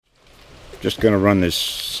Just going to run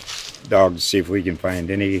this dog to see if we can find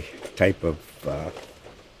any type of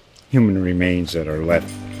human remains that are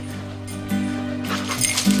left.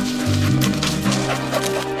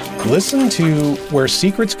 Listen to Where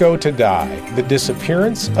Secrets Go to Die, The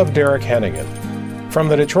Disappearance of Derek Hennigan. From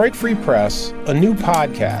the Detroit Free Press, a new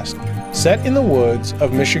podcast set in the woods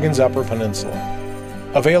of Michigan's Upper Peninsula.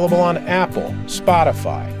 Available on Apple,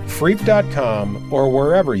 Spotify, Freep.com, or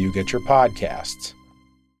wherever you get your podcasts.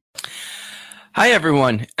 Hi,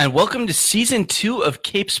 everyone, and welcome to Season 2 of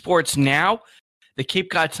Cape Sports Now, the Cape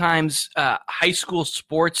Cod Times high school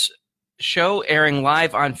sports show airing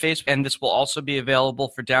live on Facebook, and this will also be available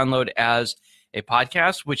for download as a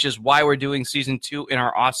podcast, which is why we're doing Season 2 in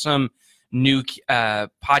our awesome new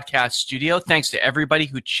podcast studio. Thanks to everybody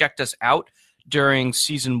who checked us out during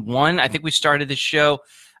Season 1. I think we started the show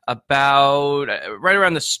about right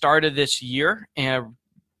around the start of this year, and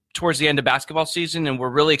towards the end of basketball season, and we're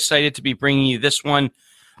really excited to be bringing you this one,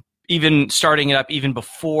 even starting it up even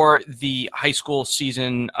before the high school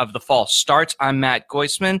season of the fall starts. I'm Matt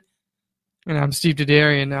Goisman. And I'm Steve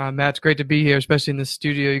Derderian. Matt, it's great to be here, especially in the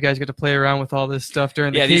studio. You guys get to play around with all this stuff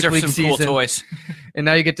during the Cape these are League some season. Cool toys. And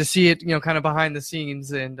now you get to see it, kind of behind the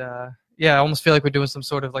scenes. And I almost feel like we're doing some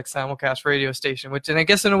sort of like simulcast radio station, and I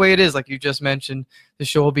guess in a way it is, like you just mentioned. The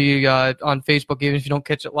show will be on Facebook. Even if you don't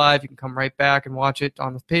catch it live, you can come right back and watch it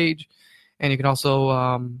on the page. And you can also,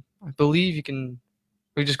 I believe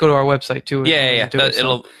we just go to our website too.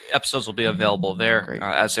 Episodes will be available there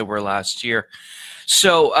as they were last year.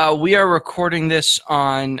 So we are recording this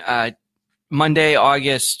on Monday,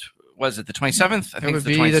 August, was it the 27th? I think it would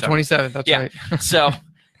be the 27th. That's right. So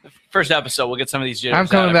first episode, we'll get some of these jitters. I'm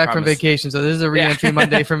coming back from vacation, so this is a re-entry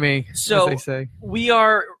Monday for me, so as they say. We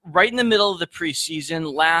are right in the middle of the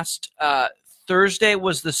preseason. Last Thursday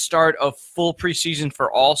was the start of full preseason for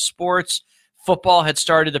all sports. Football had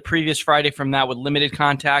started the previous Friday from that with limited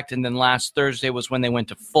contact, and then last Thursday was when they went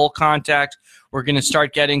to full contact. We're going to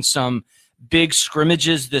start getting some big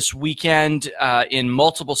scrimmages this weekend in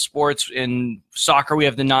multiple sports. In soccer, we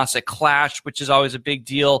have the Nauset Clash, which is always a big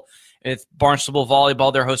deal. With Barnstable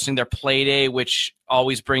Volleyball, they're hosting their Play Day, which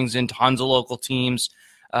always brings in tons of local teams.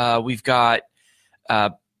 We've got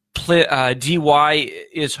DY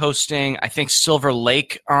is hosting, I think, Silver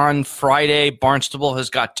Lake on Friday. Barnstable has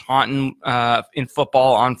got Taunton in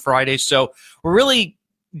football on Friday. So we're really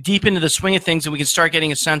deep into the swing of things, and we can start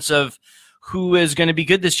getting a sense of who is going to be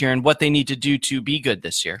good this year and what they need to do to be good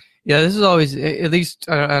this year. Yeah, this is always, at least,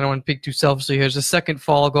 I don't want to speak too selfishly here, it's the second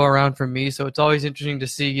fall go around for me, so it's always interesting to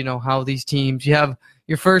see, how these teams, you have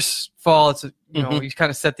your first fall, it's, you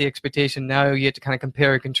kind of set the expectation. Now you get to kind of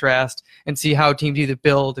compare and contrast and see how teams either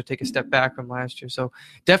build or take a step back from last year. So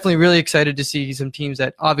definitely really excited to see some teams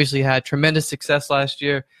that obviously had tremendous success last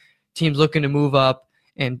year, teams looking to move up.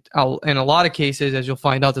 And in a lot of cases, as you'll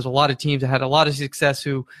find out, there's a lot of teams that had a lot of success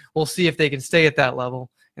who we'll see if they can stay at that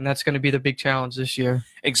level. And that's going to be the big challenge this year.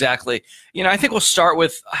 Exactly. I think we'll start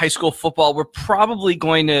with high school football. We're probably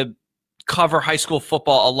going to cover high school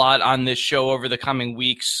football a lot on this show over the coming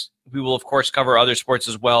weeks. We will, of course, cover other sports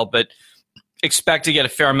as well, but expect to get a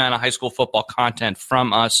fair amount of high school football content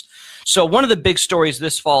from us. So one of the big stories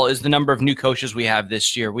this fall is the number of new coaches we have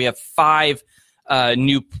this year. We have 5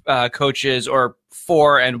 new coaches, or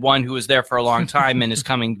 4 and 1 who was there for a long time and is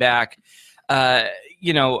coming back.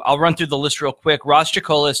 I'll run through the list real quick. Ross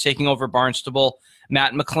Jacola is taking over Barnstable.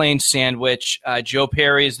 Matt McLean, Sandwich. Joe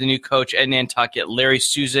Perry is the new coach at Nantucket. Larry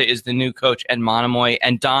Souza is the new coach at Monomoy.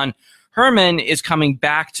 And Don Herman is coming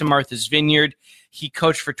back to Martha's Vineyard. He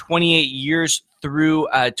coached for 28 years through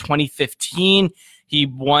 2015. The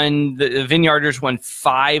Vineyarders won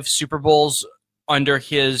 5 Super Bowls under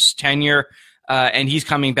his tenure. And he's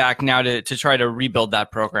coming back now to try to rebuild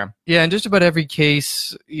that program. Yeah, and just about every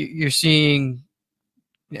case, you're seeing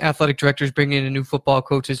athletic directors bringing in new football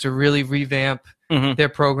coaches to really revamp their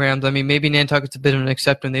programs. I mean, maybe Nantucket's a bit of an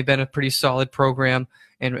exception. They've been a pretty solid program,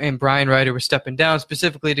 and Brian Ryder was stepping down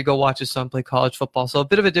specifically to go watch his son play college football. So a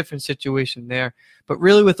bit of a different situation there. But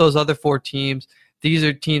really with those other 4 teams, these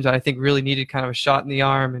are teams that I think really needed kind of a shot in the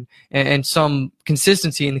arm and some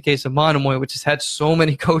consistency in the case of Monomoy, which has had so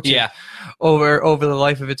many coaches over the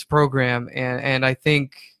life of its program. And I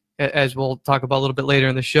think, as we'll talk about a little bit later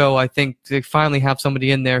in the show, I think they finally have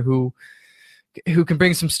somebody in there who can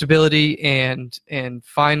bring some stability and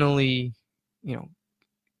finally,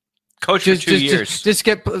 coach for 2 years. Just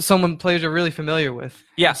get someone players are really familiar with.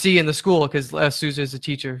 Yeah. See in the school, because Souza is a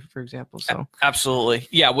teacher, for example. So absolutely.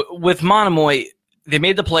 Yeah. With Monomoy, they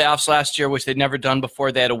made the playoffs last year, which they'd never done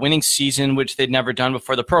before. They had a winning season, which they'd never done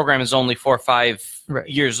before. The program is only 4 or 5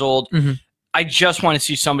 years old. I just want to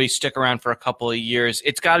see somebody stick around for a couple of years.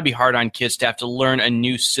 It's got to be hard on kids to have to learn a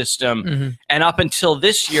new system. Mm-hmm. And up until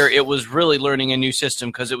this year, it was really learning a new system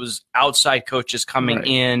because it was outside coaches coming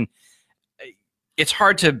in. It's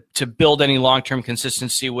hard to build any long-term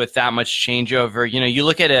consistency with that much changeover. You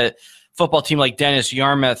look at a football team like Dennis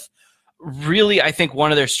Yarmouth. Really, I think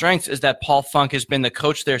one of their strengths is that Paul Funk has been the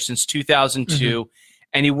coach there since 2002,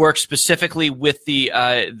 and he works specifically with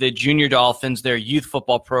the Junior Dolphins, their youth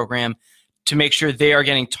football program, to make sure they are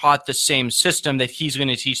getting taught the same system that he's going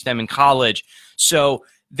to teach them in college. So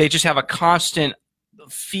they just have a constant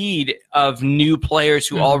feed of new players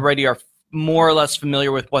who already are more or less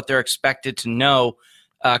familiar with what they're expected to know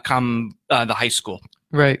come the high school.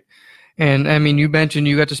 Right. And, I mean, you mentioned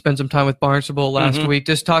you got to spend some time with Barnstable last week.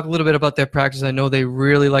 Just talk a little bit about their practice. I know they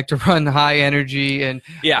really like to run high energy. And,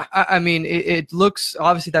 I mean, it looks,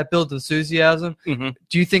 obviously, that builds enthusiasm.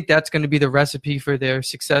 Do you think that's going to be the recipe for their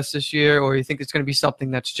success this year? Or you think it's going to be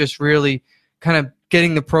something that's just really kind of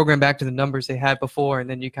getting the program back to the numbers they had before, and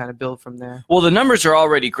then you kind of build from there? Well, the numbers are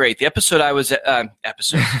already great. The episode I was at,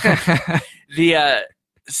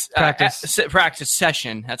 practice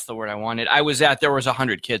session, that's the word I wanted, I was at, there was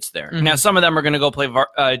 100 kids there. Now, some of them are going to go play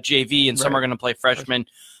JV, and some are going to play freshman,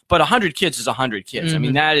 but 100 kids is 100 kids. I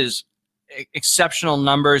mean, that is exceptional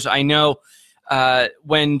numbers. I know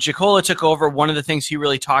when Jacola took over, one of the things he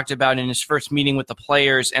really talked about in his first meeting with the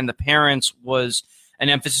players and the parents was an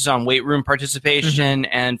emphasis on weight room participation.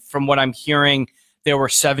 And from what I'm hearing, there were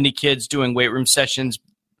 70 kids doing weight room sessions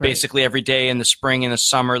basically every day in the spring and the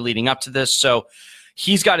summer leading up to this. So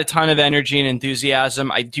he's got a ton of energy and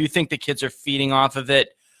enthusiasm. I do think the kids are feeding off of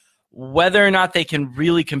it. Whether or not they can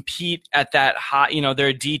really compete at that high, they're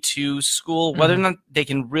a D2 school, whether or not they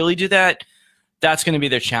can really do that, that's going to be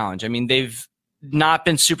their challenge. I mean, they've not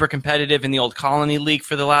been super competitive in the Old Colony League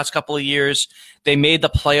for the last couple of years. They made the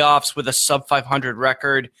playoffs with a sub 500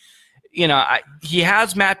 record. He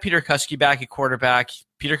has Matt Peterkuski back at quarterback.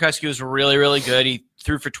 Peterkuski was really, really good. He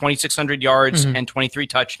threw for 2,600 yards and 23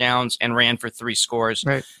 touchdowns and ran for 3 scores.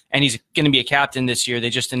 And he's going to be a captain this year. They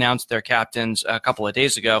just announced their captains a couple of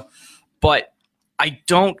days ago. But I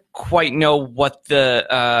don't quite know what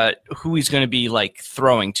who he's going to be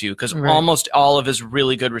throwing to, because almost all of his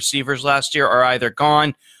really good receivers last year are either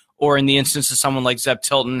gone or, in the instance of someone like Zeb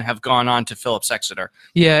Tilton, have gone on to Phillips Exeter.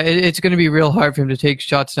 Yeah, it's going to be real hard for him to take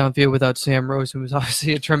shots downfield without Sam Rose, who was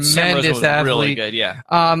obviously a tremendous athlete. Really good, yeah.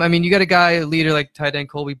 I mean, you got a leader like tight end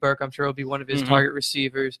Colby Burke. I'm sure he'll be one of his target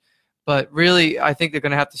receivers. But really, I think they're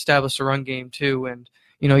going to have to establish a run game too. And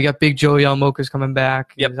you got Big Joe Yalmokas coming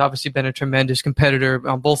back. He's obviously been a tremendous competitor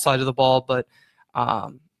on both sides of the ball. But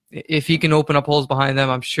if he can open up holes behind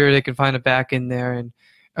them, I'm sure they can find a back in there and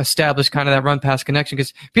establish kind of that run-pass connection.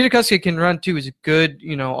 Because Peterkuski can run too. He's a good,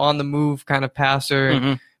 on-the-move kind of passer.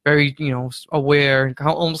 And very, aware,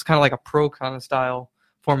 almost kind of like a pro kind of style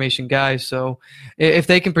formation guy. So if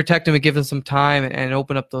they can protect him and give him some time and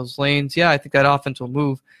open up those lanes, I think that offense will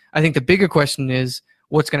move. I think the bigger question is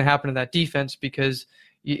what's going to happen to that defense, because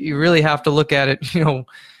you really have to look at it, from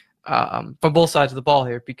both sides of the ball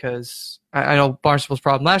here, because I know Barnstable's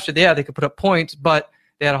problem last year, they could put up points, but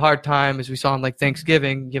they had a hard time, as we saw in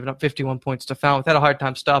Thanksgiving, giving up 51 points to Falmouth. They had a hard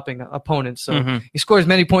time stopping opponents. So you score as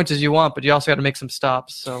many points as you want, but you also got to make some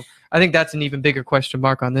stops. So I think that's an even bigger question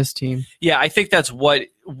mark on this team. Yeah, I think that's what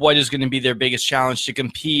is going to be their biggest challenge, to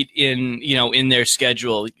compete in their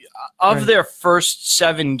schedule. Of their first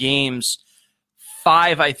 7 games,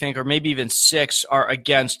 5, I think, or maybe even 6 are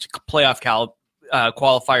against playoff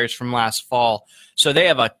qualifiers from last fall. So they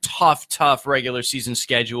have a tough regular season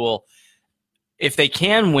schedule. If they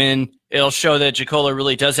can win, it'll show that Jacola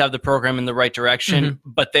really does have the program in the right direction,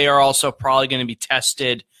 but they are also probably going to be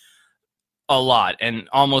tested a lot and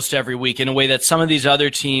almost every week in a way that some of these other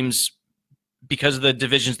teams, because of the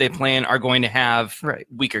divisions they play in, are going to have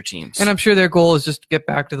weaker teams. And I'm sure their goal is just to get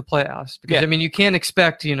back to the playoffs. Because, I mean, you can't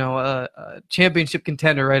expect, a championship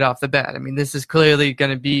contender right off the bat. I mean, this is clearly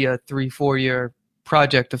going to be a 3-4 year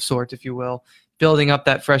project of sorts, if you will, building up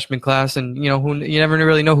that freshman class. And, you never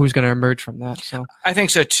really know who's going to emerge from that. So I think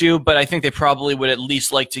so, too. But I think they probably would at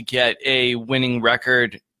least like to get a winning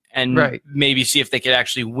record and maybe see if they could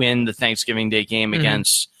actually win the Thanksgiving Day game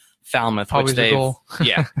against Falmouth. Always the goal.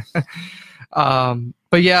 Yeah.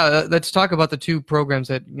 But let's talk about the 2 programs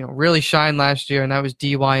that really shined last year, and that was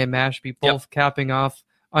DY and Mashpee, both capping off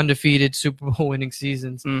undefeated Super Bowl winning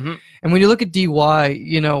seasons. And when you look at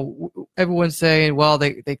DY, everyone's saying, well,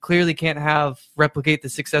 they clearly can't replicate the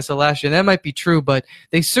success of last year. And that might be true, but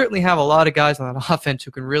they certainly have a lot of guys on that offense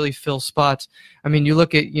who can really fill spots. I mean, you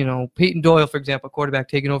look at Peyton Doyle, for example, quarterback,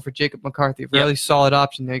 taking over for Jacob McCarthy, a really solid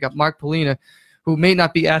option there. You got Mark Polina, who may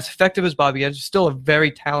not be as effective as Bobby is still a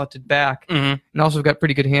very talented back, and also got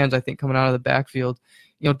pretty good hands, I think, coming out of the backfield.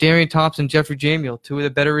 Darian Thompson, Jeffrey Jamiel, two of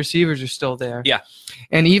the better receivers are still there. Yeah.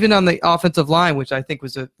 And even on the offensive line, which I think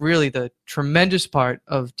was really the tremendous part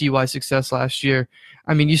of DY's success last year,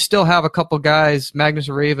 I mean, you still have a couple guys, Magnus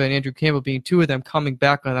Areva and Andrew Campbell being two of them, coming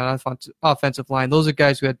back on that offensive line. Those are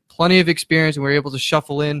guys who had plenty of experience and were able to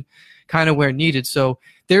shuffle in kind of where needed. So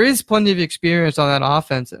there is plenty of experience on that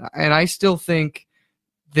offense, and I still think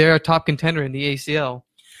they're a top contender in the ACL.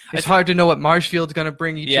 It's hard to know what Marshfield's going to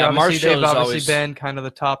bring each year. They've obviously been kind of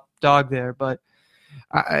the top dog there, but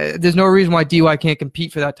there's no reason why DY can't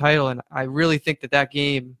compete for that title, and I really think that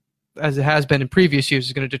game, as it has been in previous years,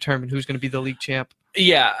 is going to determine who's going to be the league champ.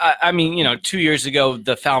 Yeah, I mean, 2 years ago,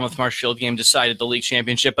 the Falmouth Marshfield game decided the league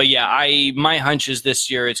championship, but yeah, my hunch is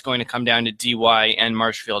this year it's going to come down to DY and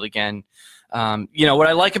Marshfield again. What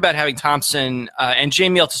I like about having Thompson and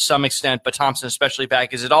Jamiel to some extent, but Thompson especially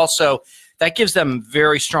back, is it also that gives them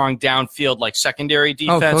very strong downfield, like secondary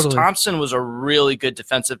defense. Oh, totally. Thompson was a really good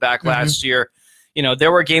defensive back last year.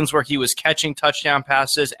 There were games where he was catching touchdown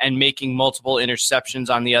passes and making multiple interceptions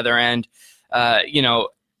on the other end.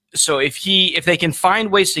 So if they can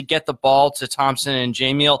find ways to get the ball to Thompson and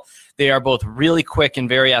Jamiel, they are both really quick and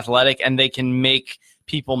very athletic, and they can make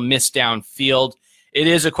people miss downfield. It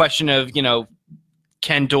is a question of,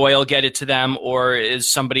 can Doyle get it to them, or is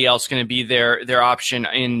somebody else going to be their option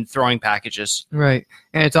in throwing packages? Right.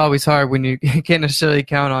 And it's always hard when you can't necessarily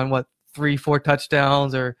count on 3-4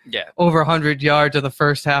 touchdowns or over 100 yards in the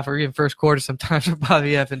first half or even first quarter sometimes for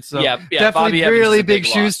Bobby Evans. So definitely Bobby really big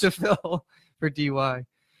loss. Shoes to fill for DY.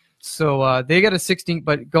 So they got a 16,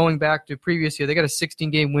 but going back to previous year, they got a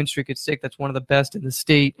 16-game win streak at stake. That's one of the best in the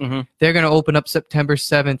state. They're going to open up September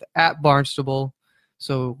 7th at Barnstable.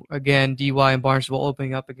 So again, DY and Barnstable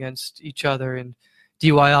opening up against each other, and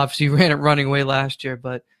DY obviously ran it running away last year,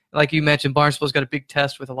 but like you mentioned, Barnstable's got a big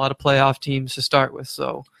test with a lot of playoff teams to start with.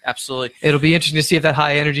 So absolutely, it'll be interesting to see if that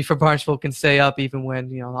high energy for Barnstable can stay up, even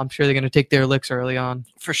when I'm sure they're going to take their licks early on.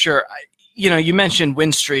 For sure. You mentioned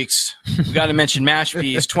win streaks. We got to mention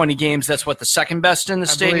Mashpee's 20 games. That's the second best in the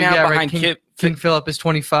state now, behind King Philip is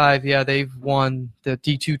 25. Yeah, they've won the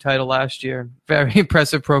D2 title last year. Very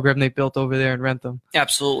impressive program they built over there in Rentham.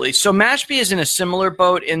 Absolutely. So Mashpee is in a similar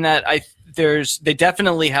boat in that they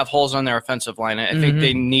definitely have holes on their offensive line. I think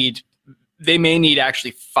they may need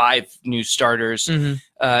actually 5 new starters,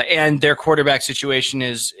 and their quarterback situation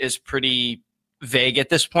is pretty vague at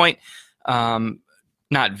this point.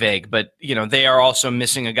 Not vague, but they are also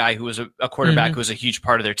missing a guy who was a quarterback who was a huge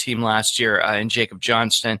part of their team last year in Jacob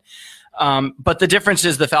Johnston. But the difference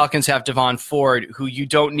is the Falcons have Devon Ford, who you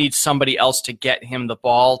don't need somebody else to get him the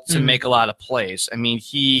ball to make a lot of plays. I mean,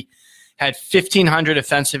 he had 1,500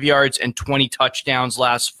 offensive yards and 20 touchdowns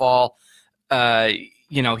last fall.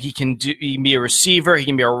 He can be a receiver. He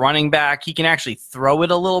can be a running back. He can actually throw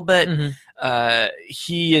it a little bit.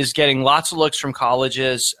 He is getting lots of looks from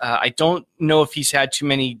colleges. I don't know if he's had too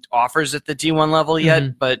many offers at the D1 level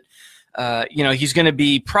yet, but he's going to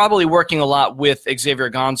be probably working a lot with Xavier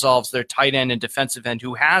Gonzalez, their tight end and defensive end,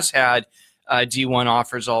 who has had D1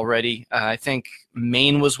 offers already. I think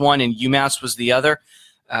Maine was one and UMass was the other.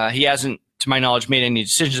 He hasn't, to my knowledge, made any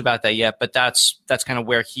decisions about that yet, but that's kind of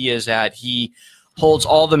where he is at. He holds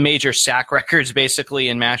all the major sack records basically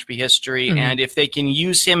in Mashpee history, and if they can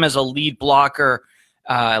use him as a lead blocker,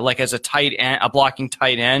 like as a tight end, a blocking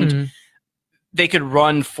tight end, they could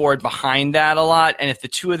run Ford behind that a lot. And if the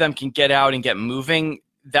two of them can get out and get moving,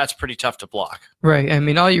 that's pretty tough to block. Right. I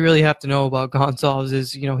mean, all you really have to know about Gonzalez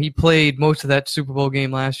is, he played most of that Super Bowl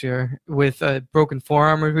game last year with a broken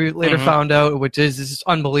forearm, we later found out, which is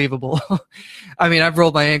unbelievable. I mean, I've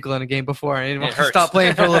rolled my ankle in a game before. I didn't want to stop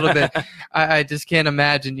playing for a little bit. I just can't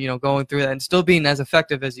imagine, going through that and still being as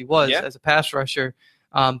effective as he was as a pass rusher.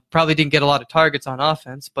 Probably didn't get a lot of targets on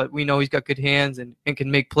offense, but we know he's got good hands and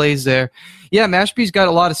can make plays there. Yeah, Mashpee's got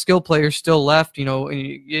a lot of skill players still left. And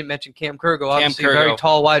you mentioned Cam Kurgo, obviously a very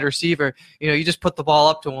tall wide receiver. You just put the ball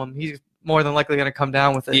up to him, he's more than likely going to come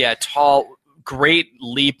down with it. Yeah, tall, great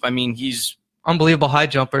leap. I mean, he's unbelievable high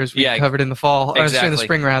jumper, as we covered in the fall, exactly. In the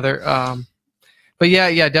spring rather. But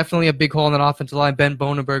yeah, definitely a big hole in that offensive line. Ben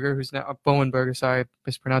Bowenberger, who's now I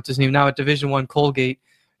mispronounced his name. Now at Division I Colgate.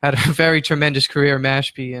 Had a very tremendous career at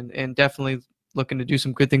Mashpee and definitely looking to do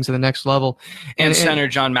some good things at the next level. And center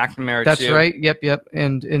John McNamara, that's too. That's right. Yep.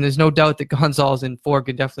 And there's no doubt that Gonzalez and Ford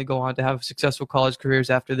could definitely go on to have successful college careers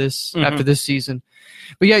after this season.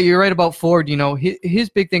 But yeah, you're right about Ford. His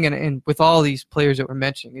big thing, and with all these players that we're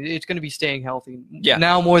mentioning, it's going to be staying healthy. Yeah.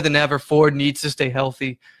 Now more than ever, Ford needs to stay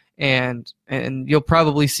healthy, and you'll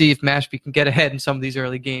probably see if Mashpee can get ahead in some of these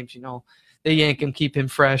early games. they yank him, keep him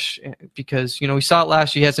fresh because, we saw it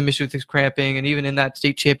last year. He had some issues with his cramping, and even in that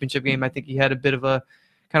state championship game, I think he had a bit of a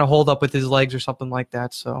kind of hold up with his legs or something like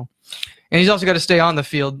that. So, and he's also got to stay on the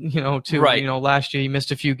field, too. Right. Last year he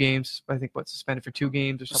missed a few games. I think suspended for 2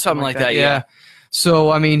 games or something like that. Yeah.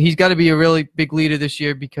 So, he's got to be a really big leader this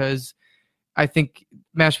year because I think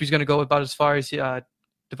Mashpee's going to go about as far as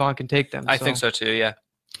Devon can take them. I think so too. Yeah.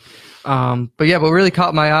 But what really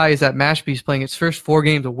caught my eye is that Mashpee's playing its first 4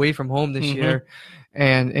 games away from home this year,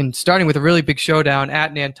 and starting with a really big showdown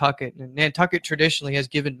at Nantucket. And Nantucket traditionally has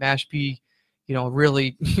given Mashpee,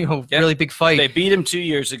 really big fight. They beat him 2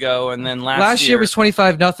 years ago, and then last year was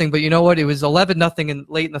 25-0. But you know what? It was 11-0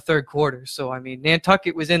 late in the third quarter. So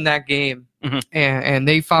Nantucket was in that game, and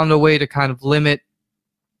they found a way to kind of limit,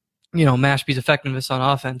 Mashpee's effectiveness on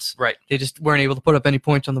offense. Right. They just weren't able to put up any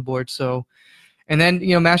points on the board. So. And then,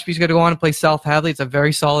 Mashpee's got to go on and play South Hadley. It's a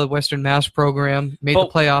very solid Western Mass program. Made the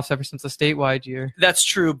playoffs ever since the statewide year. That's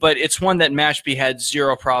true, but it's one that Mashpee had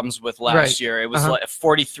 0 problems with last year. It was like a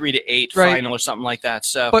 43-8 final or something like that.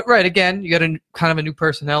 So, but again, you got kind of a new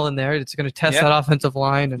personnel in there. It's going to test that offensive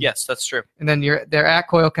line. And, yes, that's true. And then they're at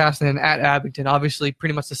Coylcast and at Abington. Obviously,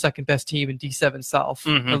 pretty much the second best team in D7 South,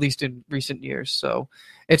 at least in recent years. So.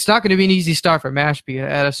 It's not going to be an easy start for Mashpee.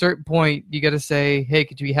 At a certain point, you got to say, "Hey,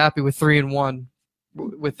 could you be happy with 3-1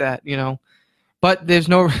 with that?" But there's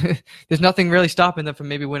nothing really stopping them from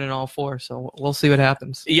maybe winning all 4. So we'll see what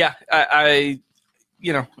happens. Yeah, I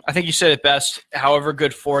think you said it best. However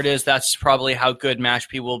good Ford is, that's probably how good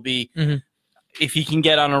Mashpee will be. If he can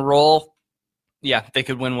get on a roll, yeah, they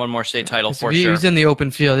could win one more state title for sure. He's in the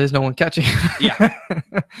open field. There's no one catching him. Yeah.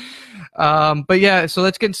 So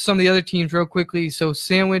let's get into some of the other teams real quickly. So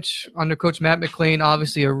Sandwich under Coach Matt McLean,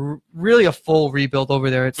 obviously really a full rebuild over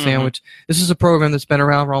there at Sandwich. This is a program that's been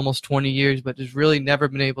around for almost 20 years, but has really never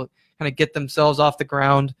been able to kind of get themselves off the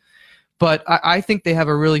ground. But I think they have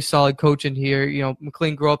a really solid coach in here.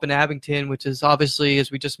 McLean grew up in Abington, which is obviously,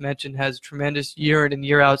 as we just mentioned, has tremendous year in and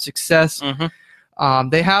year out success.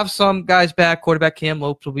 They have some guys back. Quarterback Cam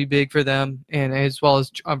Lopes will be big for them, and as well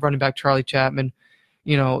as running back Charlie Chapman.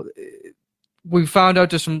 We found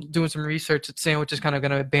out just from doing some research that Sandwich is kind of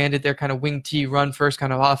going to abandon their kind of wing T run first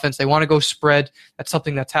kind of offense. They want to go spread. That's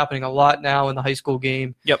something that's happening a lot now in the high school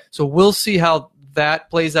game. Yep. So we'll see how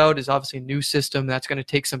that plays out. Is obviously a new system that's going to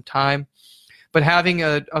take some time, but having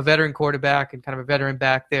a veteran quarterback and kind of a veteran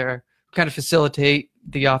back there kind of facilitate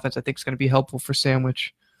the offense, I think is going to be helpful for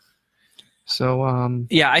Sandwich. So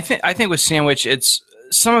I think with Sandwich, it's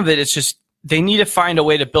some of it's just. They need to find a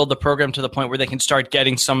way to build the program to the point where they can start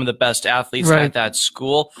getting some of the best athletes at that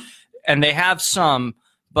school. And they have some,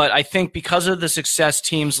 but I think because of the success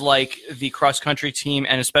teams like the cross-country team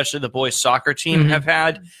and especially the boys soccer team have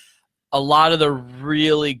had, a lot of the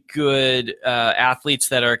really good athletes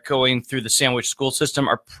that are going through the Sandwich school system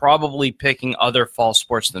are probably picking other fall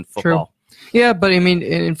sports than football. True. Yeah, but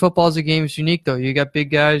in football as a game, it's unique, though. You got big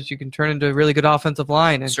guys. You can turn into a really good offensive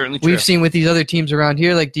line. And certainly true. We've seen with these other teams around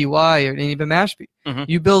here, like DY or even Mashpee.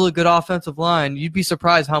 You build a good offensive line, you'd be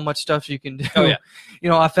surprised how much stuff you can do,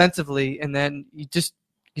 offensively. And then you just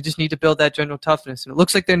need to build that general toughness. And it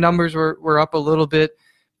looks like their numbers were up a little bit.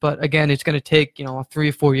 But, again, it's going to take, a 3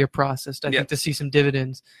 or 4 year process, I think, to see some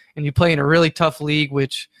dividends. And you play in a really tough league,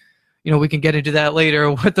 which, we can get into that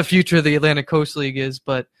later, what the future of the Atlantic Coast League is.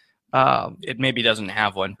 But it maybe doesn't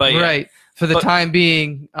have one, but right for the time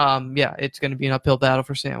being, it's going to be an uphill battle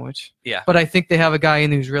for Sandwich. Yeah, but I think they have a guy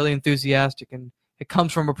in who's really enthusiastic, and it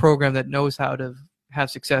comes from a program that knows how to have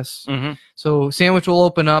success. So Sandwich will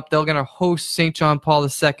open up. They're going to host St. John Paul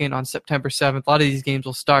II on September 7th. A lot of these games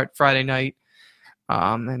will start Friday night,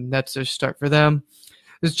 and that's a start for them.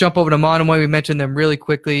 Let's jump over to Monomoy. We mentioned them really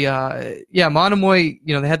quickly. Monomoy,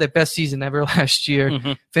 they had their best season ever last year.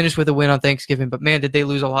 Finished with a win on Thanksgiving, but man, did they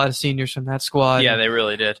lose a lot of seniors from that squad. Yeah, they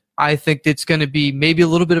really did. I think it's going to be maybe a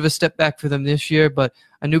little bit of a step back for them this year, but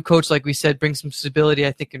a new coach, like we said, brings some stability.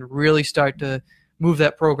 I think can really start to move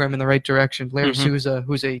that program in the right direction. Larry Souza,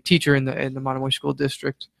 who's a teacher in the Monomoy School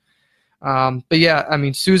District.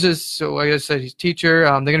 Souza's, so like I said, he's a teacher.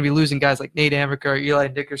 They're going to be losing guys like Nate Amricker, Eli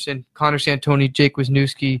Dickerson, Connor Santoni, Jake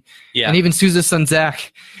Wisniewski, and even Souza's son,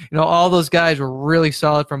 Zach. All those guys were really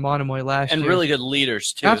solid for Monomoy last year. And really good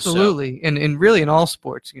leaders, too. Absolutely. So. And really in all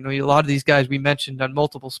sports. A lot of these guys we mentioned on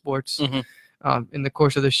multiple sports in the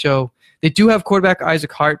course of the show. They do have quarterback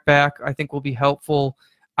Isaac Hart back. I think will be helpful.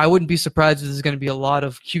 I wouldn't be surprised if there's going to be a lot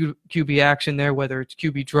of QB action there, whether it's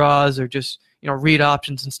QB draws or just read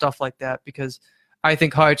options and stuff like that, because I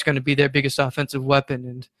think Hart's going to be their biggest offensive weapon,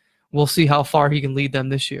 and we'll see how far he can lead them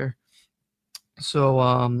this year. So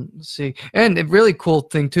let's see. And a really cool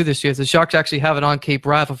thing too this year is the Sharks actually have an on-Cape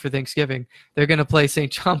rival for Thanksgiving. They're going to play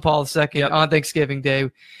St. John Paul II on Thanksgiving Day,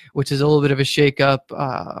 which is a little bit of a shake-up.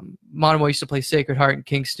 Monomoy used to play Sacred Heart in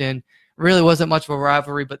Kingston. Really wasn't much of a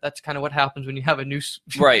rivalry, but that's kind of what happens when you have a new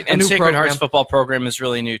right. And new Sacred program. Heart's football program is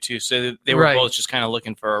really new too, so they were both just kind of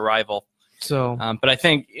looking for a rival. So, but I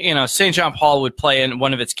think St. John Paul would play in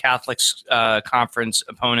one of its Catholic conference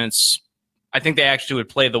opponents. I think they actually would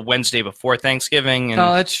play the Wednesday before Thanksgiving. And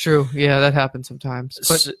that's true. Yeah, that happens sometimes.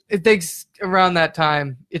 But it takes around that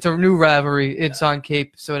time. It's a new rivalry. It's on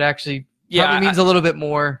Cape, so it actually probably means a little bit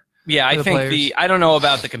more. Yeah, I think players. I don't know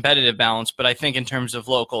about the competitive balance, but I think in terms of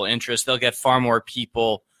local interest, they'll get far more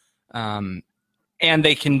people, and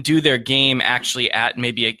they can do their game actually at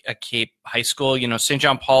maybe a Cape high school. St.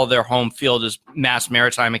 John Paul, their home field is Mass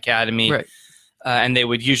Maritime Academy, right. And they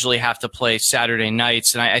would usually have to play Saturday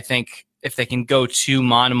nights, and I think if they can go to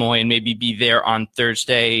Monomoy and maybe be there on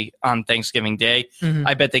Thursday on Thanksgiving Day,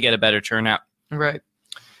 I bet they get a better turnout. Right.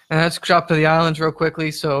 And let's drop to the islands real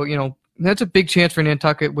quickly. So, that's a big chance for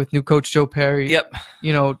Nantucket with new coach Joe Perry. Yep.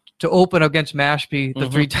 To open against Mashpee, the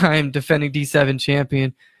three-time defending D7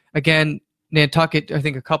 champion. Again, Nantucket, I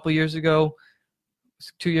think a couple years ago,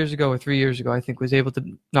 2 years ago or 3 years ago, I think was able to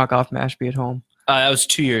knock off Mashpee at home. That was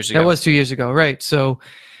 2 years ago. That was 2 years ago, right. So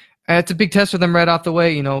it's a big test for them right off the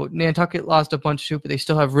way. Nantucket lost a bunch too, but they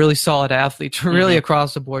still have really solid athletes, really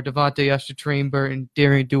across the board. Devontae Yester, Train Burton,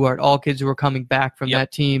 Darian Duart, all kids who were coming back from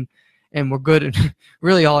that team. And we're good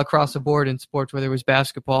really all across the board in sports, whether it was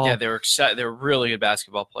basketball. Yeah, they were really good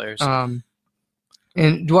basketball players.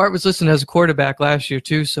 And Duarte was listed as a quarterback last year,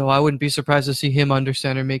 too, so I wouldn't be surprised to see him under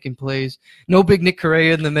center making plays. No big Nick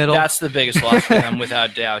Correa in the middle. That's the biggest loss for them,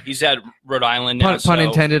 without doubt. He's at Rhode Island now. Pun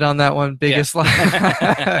intended on that one. Biggest loss.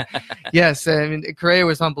 Yes, I mean, Correa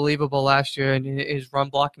was unbelievable last year, and his run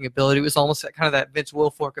blocking ability was almost kind of that Vince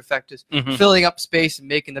Wilfork effect, is filling up space and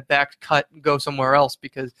making the back cut and go somewhere else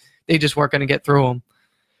because they just weren't going to get through him.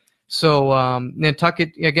 So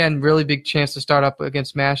Nantucket, again, really big chance to start up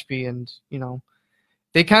against Mashpee, and,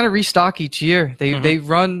 they kind of restock each year. They've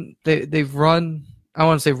run. I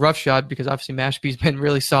want to say roughshod because obviously Mashpee's been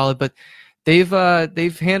really solid, but they've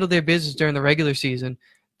handled their business during the regular season.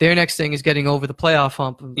 Their next thing is getting over the playoff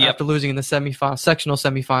hump after losing in the sectional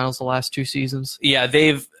semifinals the last 2 seasons. Yeah, they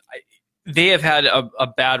have had a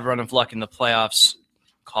bad run of luck in the playoffs.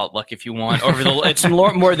 Call it luck if you want. It's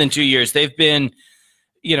more than 2 years. They've been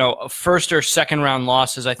first or second round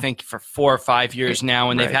losses, I think, for 4 or 5 years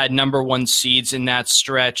now, and they've had number 1 seeds in that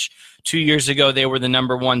stretch. 2 years ago, they were the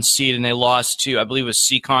number 1 seed, and they lost to, I believe it was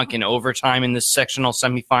Seekonk in overtime in the sectional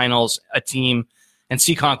semifinals, and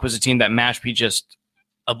Seekonk was a team that Mashpee just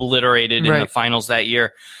obliterated in the finals that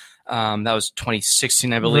year. That was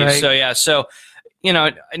 2016, I believe. Right. So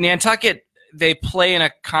Nantucket, they play in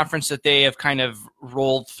a conference that they have kind of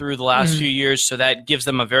rolled through the last few years, so that gives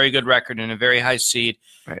them a very good record and a very high seed.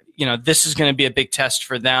 Right. This is going to be a big test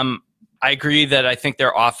for them. I agree that I think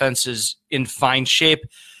their offense is in fine shape.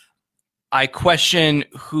 I question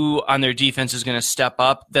who on their defense is going to step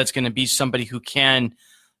up. That's going to be somebody who can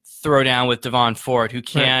throw down with Devon Ford, who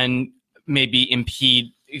can maybe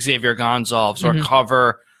impede Xavier Gonzalez or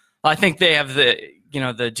cover. I think they have the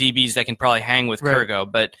DBs that can probably hang with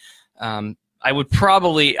Kurgo, but I would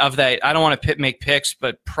probably, of that, I don't want to make picks,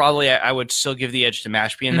 but probably I would still give the edge to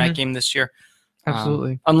Mashpee in that game this year.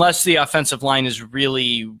 Absolutely. Unless the offensive line is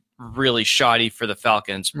really, really shoddy for the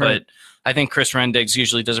Falcons. But I think Chris Rendiggs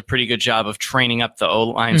usually does a pretty good job of training up the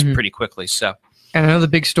O-lines pretty quickly. So, and another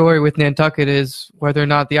big story with Nantucket is whether or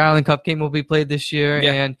not the Island Cup game will be played this year.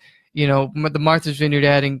 Yeah. And, the Martha's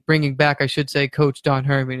Vineyard bringing back, I should say, Coach Don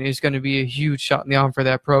Herman is going to be a huge shot in the arm for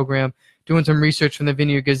that program. Doing some research from the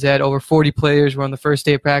Vineyard Gazette, over 40 players were on the first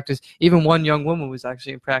day of practice. Even one young woman was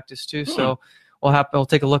actually in practice too. So we'll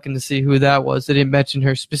take a look and to see who that was. They didn't mention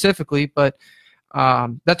her specifically, but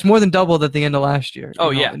that's more than doubled at the end of last year.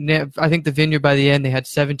 I think the Vineyard by the end, they had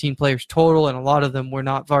 17 players total, and a lot of them were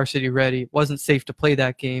not varsity ready. It wasn't safe to play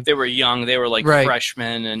that game. They were young. They were like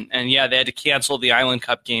freshmen, and they had to cancel the Island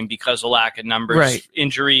Cup game because of lack of numbers,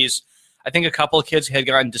 injuries. I think a couple of kids had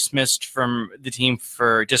gotten dismissed from the team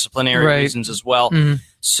for disciplinary reasons as well.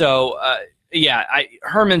 So,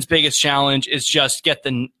 Herman's biggest challenge is just get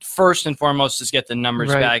the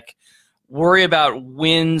numbers back. Worry about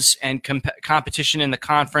wins and competition in the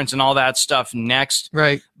conference and all that stuff next.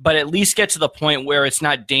 Right. But at least get to the point where it's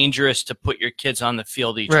not dangerous to put your kids on the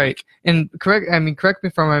field each week. And correct me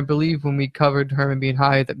if I'm wrong, I believe when we covered Herman being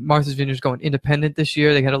high, that Martha's Vineyard is going independent this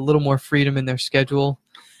year. They had a little more freedom in their schedule.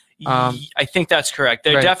 I think that's correct.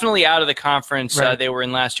 They're definitely out of the conference they were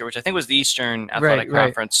in last year, which I think was the Eastern Athletic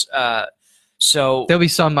Conference. So there'll be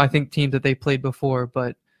some, I think, teams that they played before,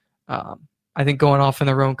 but I think going off on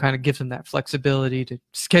their own kind of gives them that flexibility to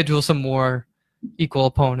schedule some more equal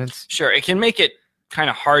opponents. Sure, it can make it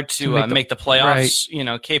kind of hard to make the playoffs.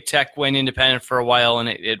 Right. Cape Tech went independent for a while, and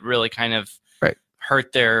it really kind of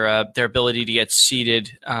hurt their ability to get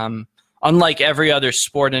seeded. Unlike every other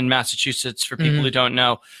sport in Massachusetts, for people who don't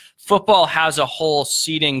know, football has a whole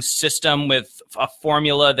seeding system with a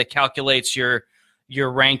formula that calculates your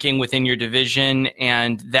ranking within your division,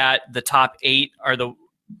 and that the top 8 are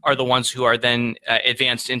the ones who are then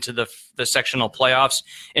advanced into the sectional playoffs.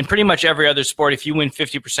 In pretty much every other sport, if you win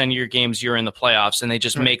 50% of your games, you're in the playoffs, and they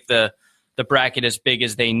just make the bracket as big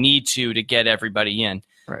as they need to get everybody in.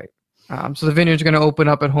 Right. So the Vineyard's going to open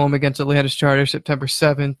up at home against Atlantis Charter September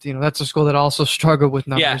 7th. That's a school that also struggled with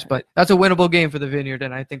numbers, but that's a winnable game for the Vineyard,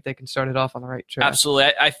 and I think they can start it off on the right track.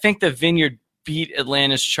 Absolutely. I think the Vineyard beat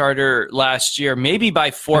Atlantis Charter last year, maybe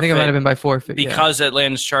by forfeit. I think it might have been by forfeit. Because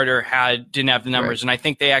Atlantis Charter didn't have the numbers, and I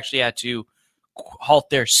think they actually had to halt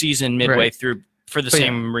their season midway through for the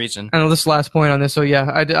same reason. I know this last point on this. So,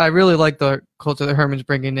 I really like the culture that Herman's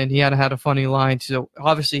bringing in. He had a funny line. So,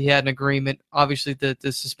 obviously, he had an agreement. Obviously, the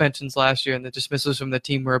suspensions last year and the dismissals from the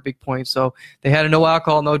team were a big point. So, they had a no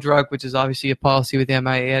alcohol, no drug, which is obviously a policy with the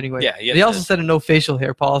MIA anyway. Yeah, they also said a no facial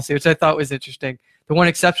hair policy, which I thought was interesting. The one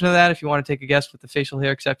exception to that, if you want to take a guess what the facial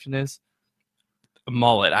hair exception is. A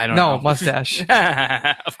mullet. I don't know. No, mustache.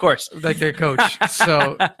 Of course. Like their coach.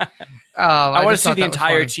 So I want to see the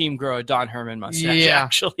entire team grow a Don Herman mustache,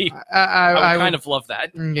 actually. I would kind of love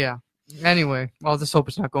that. Yeah. Anyway, I'll just hope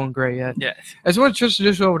it's not going gray yet. Yeah. I just want to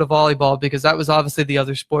transition over to volleyball because that was obviously the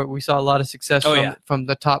other sport we saw a lot of success from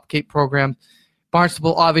the top Cape program.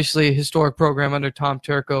 Barnstable, obviously a historic program under Tom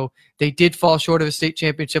Turco. They did fall short of a state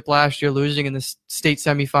championship last year, losing in the state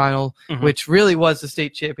semifinal, which really was the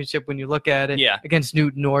state championship when you look at it, against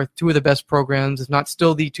Newton North, 2 of the best programs, if not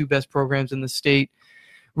still the 2 best programs in the state.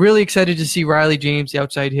 Really excited to see Riley James, the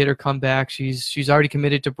outside hitter, come back. She's already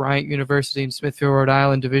committed to Bryant University in Smithfield, Rhode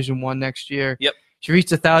Island, Division I next year. Yep. She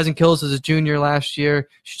reached 1,000 kills as a junior last year.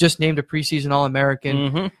 She just named a preseason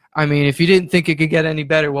All-American. I mean, if you didn't think it could get any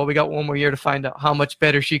better, well, we got one more year to find out how much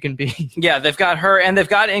better she can be. Yeah, they've got her, and they've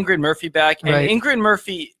got Ingrid Murphy back. And Ingrid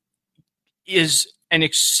Murphy is an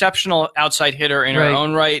exceptional outside hitter in her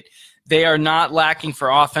own right. They are not lacking for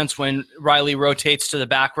offense when Riley rotates to the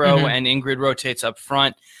back row and Ingrid rotates up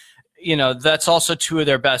front. That's also 2 of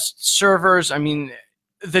their best servers. I mean,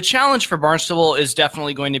 the challenge for Barnstable is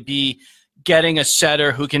definitely going to be getting a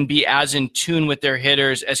setter who can be as in tune with their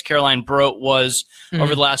hitters as Caroline Brote was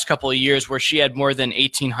over the last couple of years, where she had more than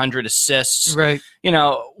 1,800 assists. Right.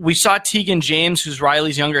 We saw Tegan James, who's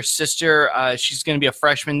Riley's younger sister. She's going to be a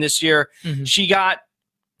freshman this year. She got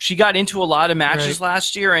into a lot of matches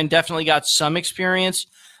last year and definitely got some experience.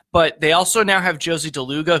 But they also now have Josie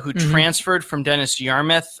DeLuga, who transferred from Dennis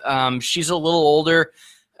Yarmouth. She's a little older.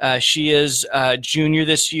 She is a junior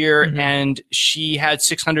this year, and she had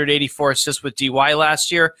 684 assists with DY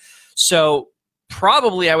last year. So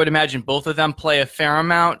probably I would imagine both of them play a fair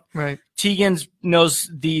amount. Right. Tegan knows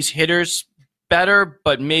these hitters better,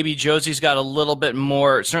 but maybe Josie's got a little bit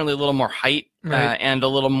more, certainly a little more height and a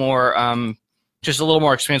little more just a little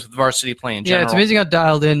more experience with varsity play in general. Yeah, it's amazing how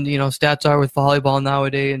dialed in, stats are with volleyball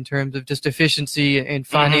nowadays in terms of just efficiency and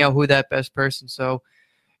finding out who that best person. So,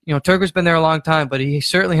 Turco's been there a long time, but he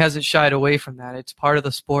certainly hasn't shied away from that. It's part of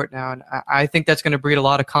the sport now, and I think that's going to breed a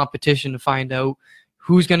lot of competition to find out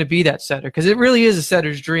who's going to be that setter, because it really is a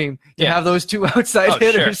setter's dream to have those 2 outside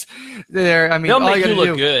hitters there. I mean, they'll make you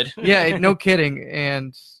look good. Yeah, no kidding.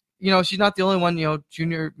 And, she's not the only one.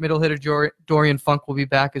 Junior middle hitter Dorian Funk will be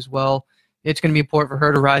back as well. It's going to be important for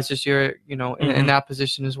her to rise this year, in that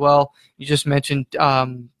position as well. You just mentioned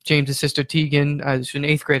James' sister Tegan, who's an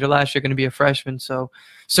 8th grader last year, going to be a freshman. So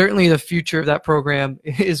certainly the future of that program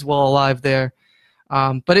is well alive there.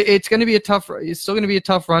 But it's going to be it's still going to be a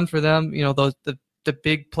tough run for them. The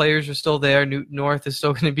big players are still there. Newton North is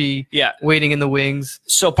still going to be waiting in the wings.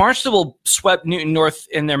 So Barnstable swept Newton North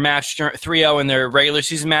in their match 3-0 in their regular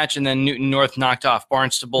season match, and then Newton North knocked off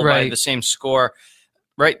Barnstable by the same score.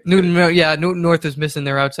 Right. Newton North is missing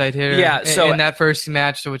their outside hitter. Yeah, so in that first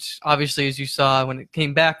match, which obviously, as you saw, when it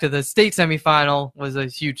came back to the state semifinal, was a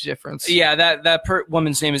huge difference. Yeah, that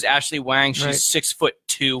woman's name is Ashley Wang. She's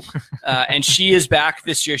 6'2", and she is back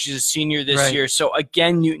this year. She's a senior this year. So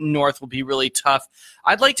again, Newton North will be really tough.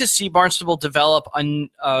 I'd like to see Barnstable develop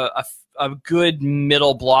a good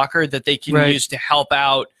middle blocker that they can use to help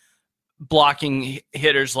out blocking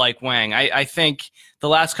hitters like Wang. I think the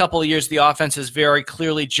last couple of years, the offense has very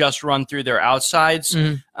clearly just run through their outsides.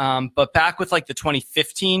 But back with like the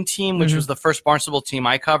 2015 team, which was the first Barnstable team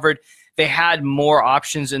I covered, they had more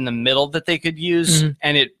options in the middle that they could use,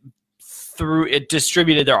 and it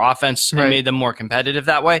distributed their offense and made them more competitive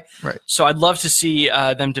that way. Right. So I'd love to see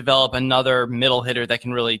them develop another middle hitter that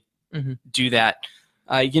can really do that.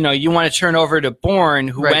 You want to turn over to Bourne,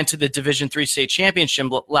 who went to the Division III state championship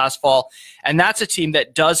last fall, and that's a team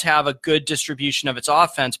that does have a good distribution of its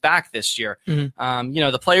offense back this year.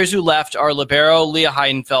 The players who left are libero Leah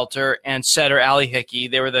Heidenfelter and setter Allie Hickey.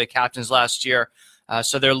 They were the captains last year,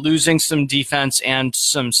 so they're losing some defense and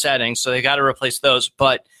some setting, so they got to replace those.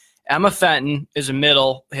 But Emma Fenton is a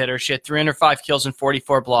middle hitter. She had 305 kills and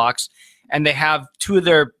 44 blocks, and they have two of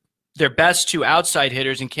their best two outside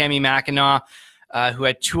hitters in Cammie McEnaugh, who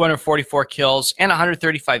had 244 kills and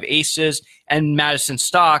 135 aces, and Madison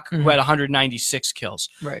Stock, who had 196 kills.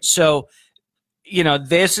 Right. So,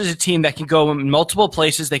 this is a team that can go in multiple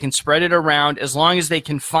places. They can spread it around as long as they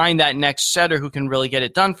can find that next setter who can really get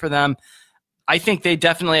it done for them. I think they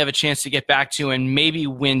definitely have a chance to get back to and maybe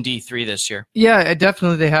win D3 this year. Yeah,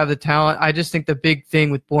 definitely they have the talent. I just think the big thing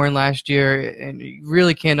with Bourne last year, and you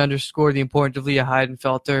really can't underscore the importance of Leah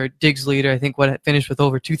Heidenfelter, digs leader. I think finished with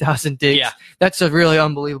over 2,000 digs. Yeah. That's a really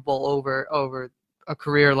unbelievable over a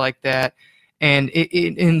career like that. And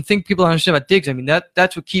and think people don't understand about digs. I mean,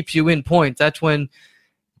 that's what keeps you in points. That's when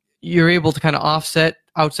you're able to kind of offset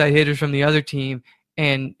outside hitters from the other team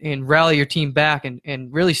and rally your team back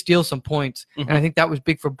and really steal some points. And I think that was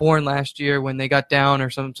big for Bourne last year when they got down or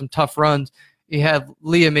some tough runs. You have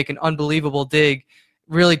Leah make an unbelievable dig,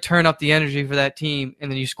 really turn up the energy for that team, and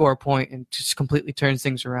then you score a point and just completely turns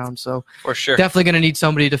things around. So for sure, definitely going to need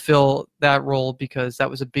somebody to fill that role because that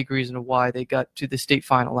was a big reason of why they got to the state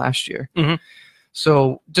final last year.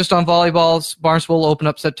 So just on volleyballs, Barnstable will open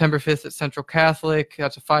up September 5th at Central Catholic.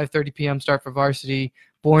 That's a 5:30 p.m. start for varsity.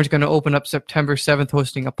 Bourne's going to open up September 7th,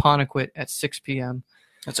 hosting Apponequet at 6 p.m.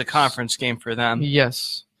 That's a conference game for them.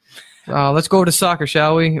 Yes. Let's go to soccer,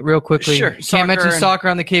 shall we? Real quickly. Sure. Can't mention soccer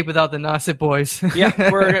on the Cape without the Nauset boys.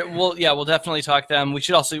 We'll definitely talk them.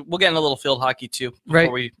 We'll get in a little field hockey too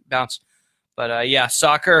before we bounce. But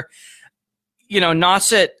soccer.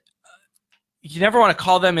 Nauset. You never want to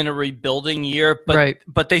call them in a rebuilding year,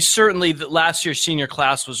 but they certainly last year's senior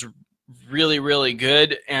class was really, really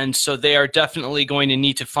good, and so they are definitely going to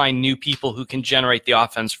need to find new people who can generate the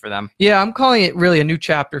offense for them. Yeah, I'm calling it really a new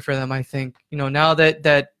chapter for them, I think. Now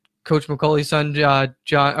that Coach McCauley's son,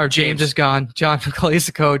 James is gone. John McCauley's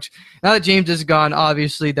the coach. Now that James is gone,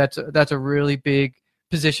 obviously that's a really big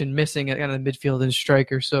position missing at kind of the midfield and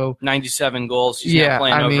striker. So 97 goals. He's now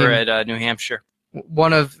playing over at New Hampshire.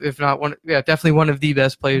 Definitely one of the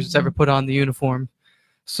best players that's ever put on the uniform.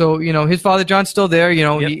 So, his father, John's still there.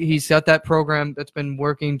 He's got that program that's been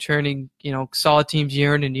working, churning, solid teams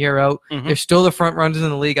year in and year out. They're still the front runners in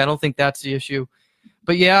the league. I don't think that's the issue.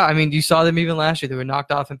 But, you saw them even last year. They were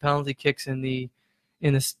knocked off in penalty kicks in the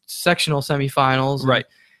sectional semifinals. Right.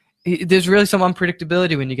 There's really some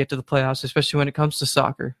unpredictability when you get to the playoffs, especially when it comes to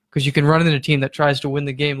soccer, because you can run into a team that tries to win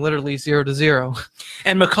the game literally 0-0.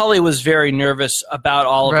 And McCauley was very nervous about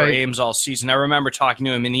Oliver Ames all season. I remember talking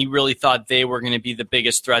to him, and he really thought they were going to be the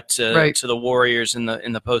biggest threat to the Warriors in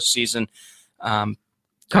the postseason.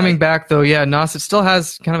 Coming back, though, Nauset still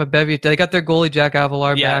has kind of a bevy. They got their goalie, Jack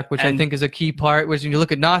Avalar, back, which I think is a key part, which when you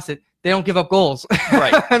look at Nauset, they don't give up goals.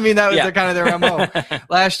 Right. I mean, that was kind of their MO.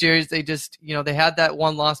 Last year, they just, they had that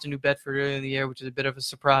one loss to New Bedford earlier in the year, which is a bit of a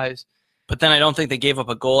surprise. But then I don't think they gave up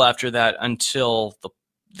a goal after that until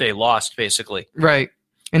they lost, basically. Right.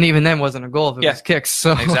 And even then wasn't a goal if it was kicks.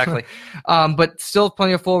 So. Exactly. But still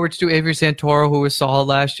plenty of forwards too. Avery Santoro, who was solid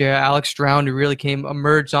last year. Alex Stroud, who really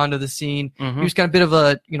emerged onto the scene. He was kind of a bit of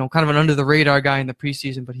a, kind of an under-the-radar guy in the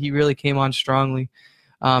preseason, but he really came on strongly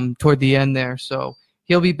toward the end there. So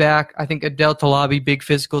he'll be back. I think Adele Talabi, big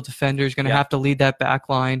physical defender, is going to have to lead that back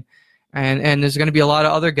line. And there's going to be a lot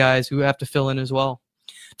of other guys who have to fill in as well.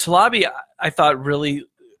 Talabi, I thought, really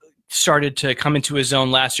started to come into his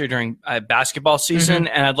own last year during basketball season,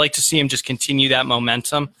 and I'd like to see him just continue that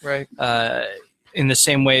momentum. Right. In the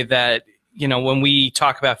same way that, when we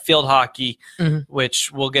talk about field hockey,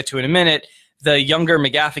 which we'll get to in a minute, the younger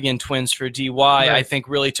McGaffigan twins for DY, I think,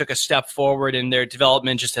 really took a step forward in their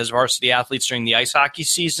development just as varsity athletes during the ice hockey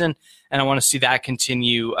season, and I want to see that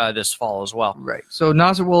continue this fall as well. Right. So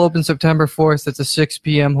Nauset will open September 4th. It's a 6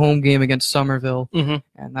 p.m. home game against Somerville, and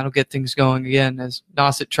that'll get things going again as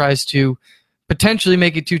Nauset tries to potentially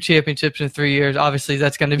make it 2 championships in 3 years. Obviously,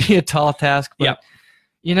 that's going to be a tall task, but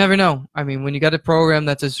you never know. I mean, when you got a program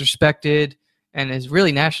that's as respected and is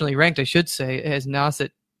really nationally ranked, I should say, as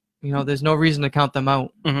Nauset, there's no reason to count them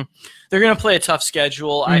out. They're going to play a tough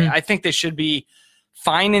schedule. I think they should be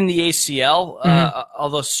fine in the ACL,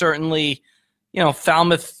 although certainly,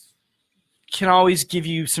 Falmouth can always give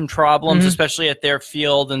you some problems, especially at their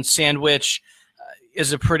field. And Sandwich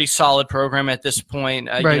is a pretty solid program at this point.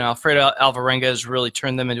 Alfredo Alvarenga has really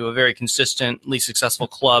turned them into a very consistently successful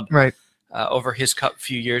club over his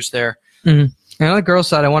few years there. And on the girls'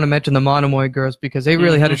 side, I want to mention the Monomoy girls because they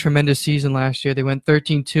really had a tremendous season last year. They went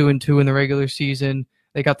 13-2-2 in the regular season.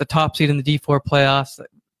 They got the top seed in the D4 playoffs.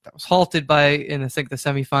 That was halted in I think the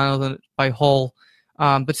semifinals by Hull.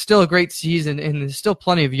 But still a great season, and there's still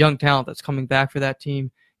plenty of young talent that's coming back for that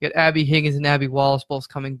team. You got Abby Higgins and Abby Wallace both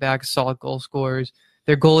coming back as solid goal scorers.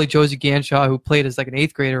 Their goalie, Josie Ganshaw, who played as like an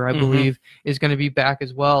 8th grader, I believe, is going to be back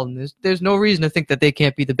as well. And there's no reason to think that they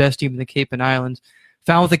can't be the best team in the Cape and Islands.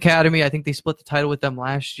 Falmouth Academy, I think they split the title with them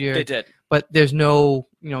last year. They did. But there's no,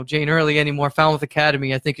 Jane Early anymore. Falmouth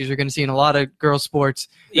Academy, I think, as you're going to see in a lot of girls' sports,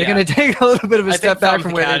 they're going to take a little bit of a step back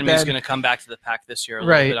from where they've been. Academy is going to come back to the pack this year a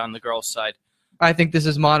little bit on the girls' side. I think this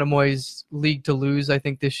is Monomoy's league to lose, I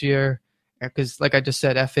think, this year. Because, like I just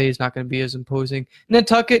said, FA is not going to be as imposing.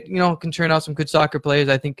 Nantucket, can turn out some good soccer players.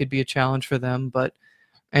 I think could be a challenge for them.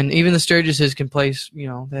 And even the Sturgises can play,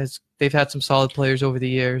 they've had some solid players over the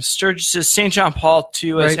years. Sturgises, St. John Paul,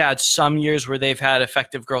 too, has had some years where they've had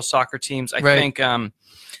effective girls soccer teams. I think,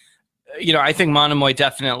 I think Monomoy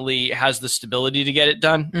definitely has the stability to get it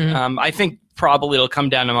done. I think probably it'll come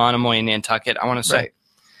down to Monomoy and Nantucket, I want to say. Right.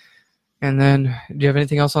 And then, do you have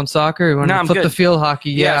anything else on soccer? You want to flip good. the field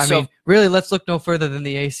hockey? Yeah, I mean, really, let's look no further than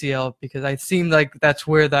the ACL because I seem like that's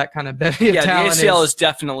where that kind of bevy of talent is. Yeah, the ACL is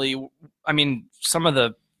definitely, we'll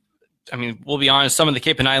be honest, some of the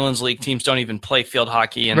Cape and Islands League teams don't even play field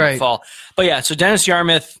hockey in the fall. But yeah, so Dennis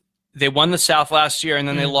Yarmouth, they won the South last year, and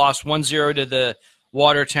then they lost 1-0 to the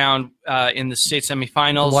Watertown in the state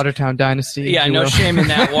semifinals. The Watertown dynasty. Yeah, no shame in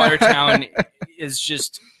that. Watertown is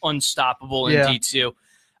just unstoppable in D2.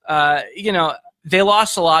 They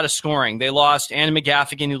lost a lot of scoring. They lost Anna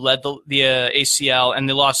McGaffigan, who led the ACL, and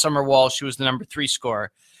they lost Summer Walsh, who was the number 3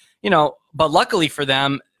 scorer. But luckily for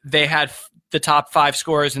them, they had the top 5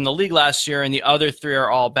 scorers in the league last year, and the other 3 are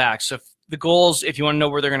all back. So the goals, if you want to know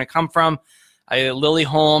where they're going to come from, Lily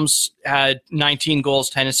Holmes had 19 goals,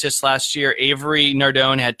 10 assists last year. Avery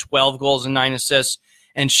Nardone had 12 goals and 9 assists,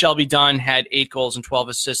 and Shelby Dunn had 8 goals and 12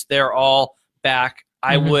 assists. They're all back.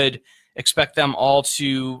 I would expect them all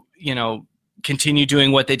to, continue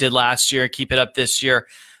doing what they did last year, keep it up this year.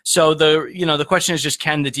 So the question is just,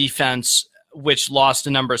 can the defense, which lost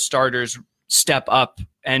a number of starters, step up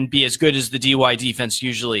and be as good as the DY defense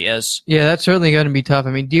usually is? Yeah, that's certainly going to be tough.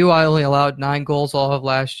 I mean, DY only allowed 9 goals all of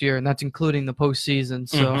last year, and that's including the postseason.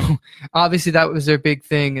 So obviously that was their big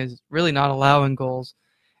thing, is really not allowing goals.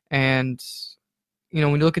 And,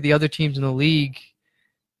 when you look at the other teams in the league,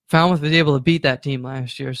 Falmouth was able to beat that team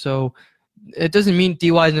last year. So it doesn't mean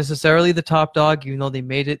DY is necessarily the top dog, even though they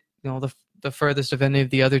made it, the furthest of any of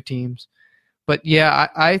the other teams. But yeah,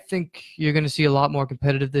 I think you're going to see a lot more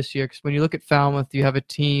competitive this year, because when you look at Falmouth, you have a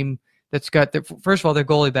team that's got, first of all, their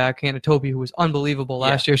goalie back, Hannah Toby, who was unbelievable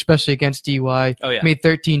last year, especially against DY. Made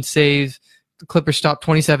 13 saves. The Clippers stopped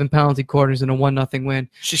 27 penalty corners in a 1-0 win.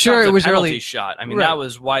 Sure, it was penalty shot. I mean, that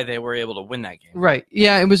was why they were able to win that game. Right.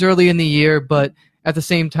 Yeah, it was early in the year, but at the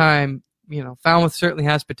same time, Falmouth certainly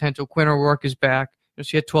has potential. Quinn O'Rourke is back.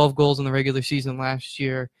 She had 12 goals in the regular season last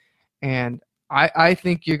year. And I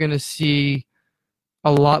think you're going to see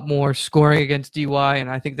a lot more scoring against DY, and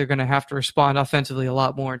I think they're going to have to respond offensively a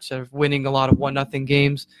lot more. Instead of winning a lot of 1-0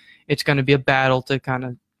 games, it's going to be a battle to kind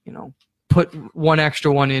of, put one extra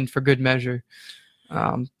one in for good measure.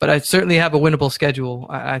 But I certainly have a winnable schedule,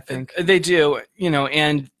 I think. They do,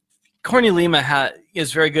 and Courtney Lima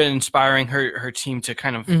is very good at inspiring her team to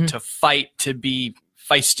kind of to fight, to be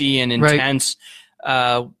feisty and intense,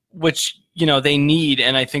 which they need,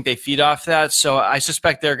 and I think they feed off that. So I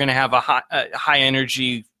suspect they're going to have a high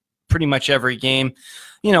energy pretty much every game.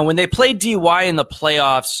 When they played DY in the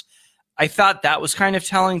playoffs, I thought that was kind of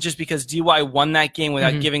telling, just because DY won that game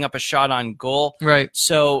without giving up a shot on goal. Right.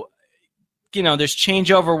 So there's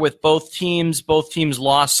changeover with both teams. Both teams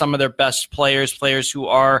lost some of their best players who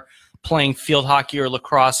are playing field hockey or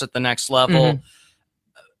lacrosse at the next level.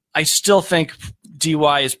 I still think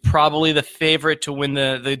DY is probably the favorite to win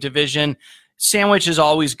the division. Sandwich is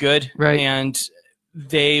always good, and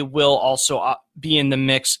they will also be in the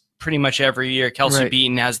mix pretty much every year. Kelsey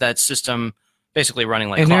Beaton has that system basically running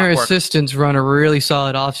like clockwork. And their assistants run a really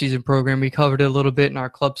solid off-season program. We covered it a little bit in our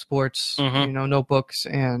club sports notebooks,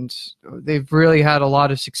 and they've really had a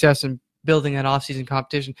lot of success in building that off-season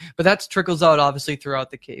competition. But that trickles out, obviously,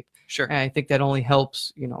 throughout the Cape. Sure. And I think that only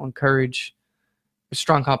helps, encourage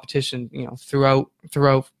strong competition, throughout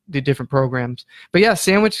the different programs. But yeah,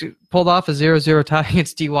 Sandwich pulled off a 0-0 tie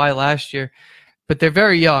against DY last year. but they're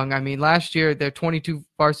very young. I mean, last year, there are 22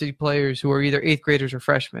 varsity players who are either 8th graders or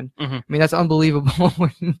freshmen. Mm-hmm. I mean, that's unbelievable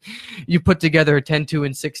when you put together a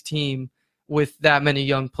 10-2-6 team with that many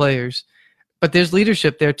young players. But there's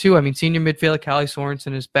leadership there, too. I mean, senior midfielder Callie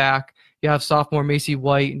Sorensen is back. You have sophomore Macy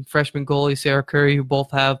White and freshman goalie Sarah Curry, who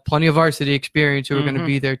both have plenty of varsity experience, who are going to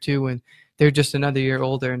be there, too, and they're just another year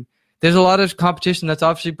older. And there's a lot of competition that's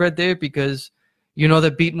obviously bred there because you know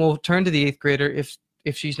that Beaton will turn to the 8th grader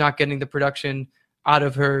if she's not getting the production out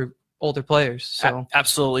of her older players. So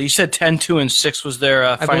absolutely. You said 10-2-6 was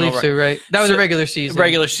their final. I believe so, right? That was a regular season.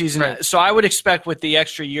 Regular season. Right. So I would expect with the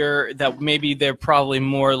extra year that maybe they're probably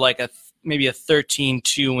more like maybe a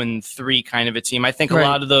 13-2-3 kind of a team. I think a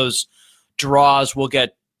lot of those draws will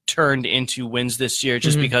get turned into wins this year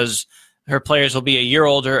just because her players will be a year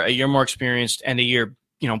older, a year more experienced, and a year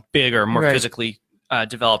bigger, more physically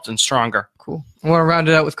developed and stronger. Cool. I want to round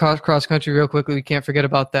it out with cross country real quickly. We can't forget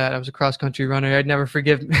about that. I was a cross country runner. I'd never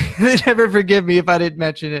forgive me if I didn't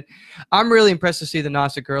mention it. I'm really impressed to see the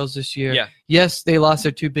Nauset girls this year. Yeah. Yes, they lost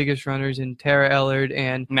their 2 biggest runners in Tara Ellard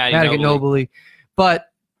and Madigan Nobley. But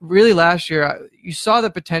really last year, you saw the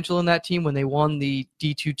potential in that team when they won the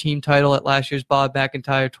D2 team title at last year's Bob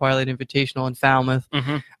McIntyre Twilight Invitational in Falmouth.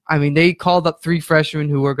 Mm-hmm. I mean, they called up 3 freshmen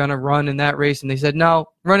who were going to run in that race, and they said, no,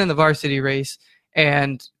 run in the varsity race.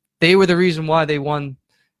 And they were the reason why they won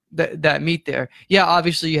that meet there. Yeah,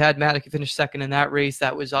 obviously you had Madigan finish second in that race.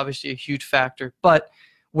 That was obviously a huge factor. But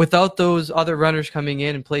without those other runners coming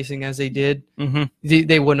in and placing as they did,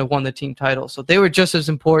 they wouldn't have won the team title. So they were just as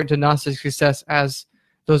important to Nauset's success as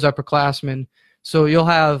those upperclassmen. So you'll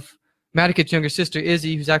have Madigan's younger sister,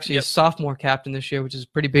 Izzy, who's actually a sophomore captain this year, which is a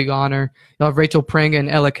pretty big honor. You'll have Rachel Pringa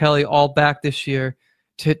and Ella Kelly all back this year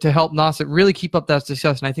to help Nauset really keep up that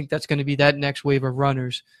success. And I think that's going to be that next wave of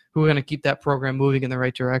runners who are going to keep that program moving in the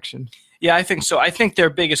right direction. Yeah, I think so. I think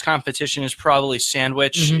their biggest competition is probably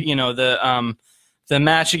Sandwich. The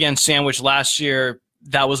match against Sandwich last year,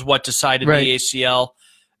 that was what decided the ACL.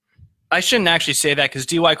 I shouldn't actually say that because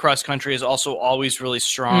DY cross country is also always really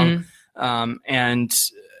strong.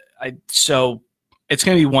 So it's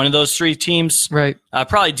going to be one of those 3 teams. Right.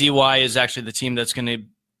 Probably DY is actually the team that's going to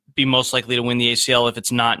be most likely to win the ACL if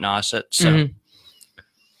it's not Nauset. So.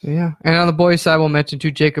 Yeah, and on the boys' side, we'll mention too,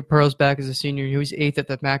 Jacob Pearl's back as a senior. He was 8th at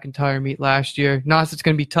the McIntyre meet last year. Nauset's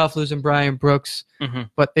going to be tough losing Brian Brooks,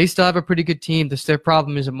 but they still have a pretty good team. Their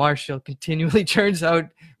problem is that Marshall continually churns out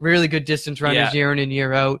really good distance runners year in and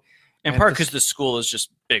year out. In part because the school is just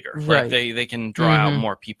bigger. Like they can draw out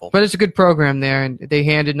more people. But it's a good program there, and they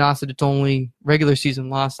handed Nauset its only regular season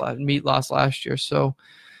loss last year. So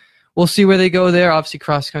we'll see where they go there. Obviously,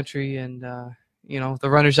 cross country and the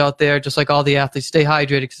runners out there, just like all the athletes, stay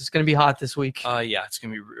hydrated because it's going to be hot this week. Yeah, it's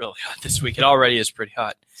going to be really hot this week. It already is pretty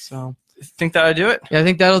hot. So think that'll do it? Yeah, I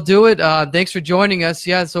think that'll do it. Thanks for joining us.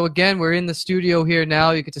 Yeah, so again, we're in the studio here now.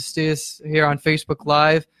 You get to see us here on Facebook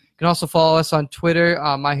Live. You can also follow us on Twitter.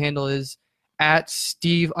 My handle is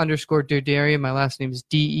 @Steve_Derderian. My last name is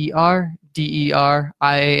DERDERIAN.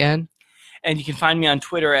 And you can find me on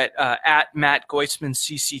Twitter at Matt Goisman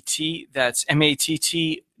CCT. That's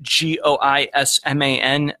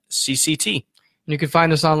MATTGOISMAN CCT. And you can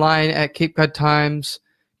find us online at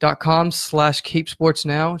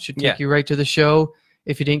CapeCodTimes.com/CapeSportsNow. It should take you right to the show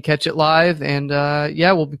if you didn't catch it live. And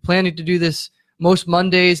we'll be planning to do this most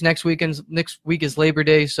Mondays. Next week is Labor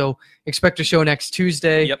Day, so expect a show next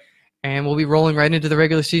Tuesday. Yep. And we'll be rolling right into the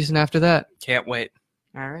regular season after that. Can't wait.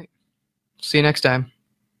 All right. See you next time.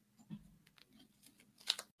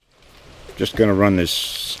 Just going to run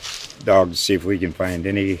this dog to see if we can find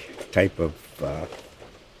any type of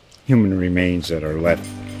human remains that are left.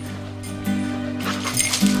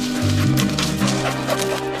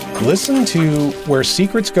 Listen to Where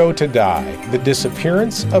Secrets Go to Die, The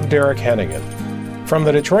Disappearance of Derek Hennigan. From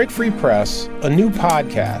the Detroit Free Press, a new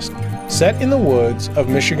podcast set in the woods of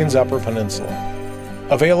Michigan's Upper Peninsula.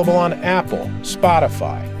 Available on Apple,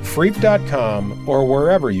 Spotify, Freep.com, or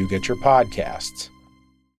wherever you get your podcasts.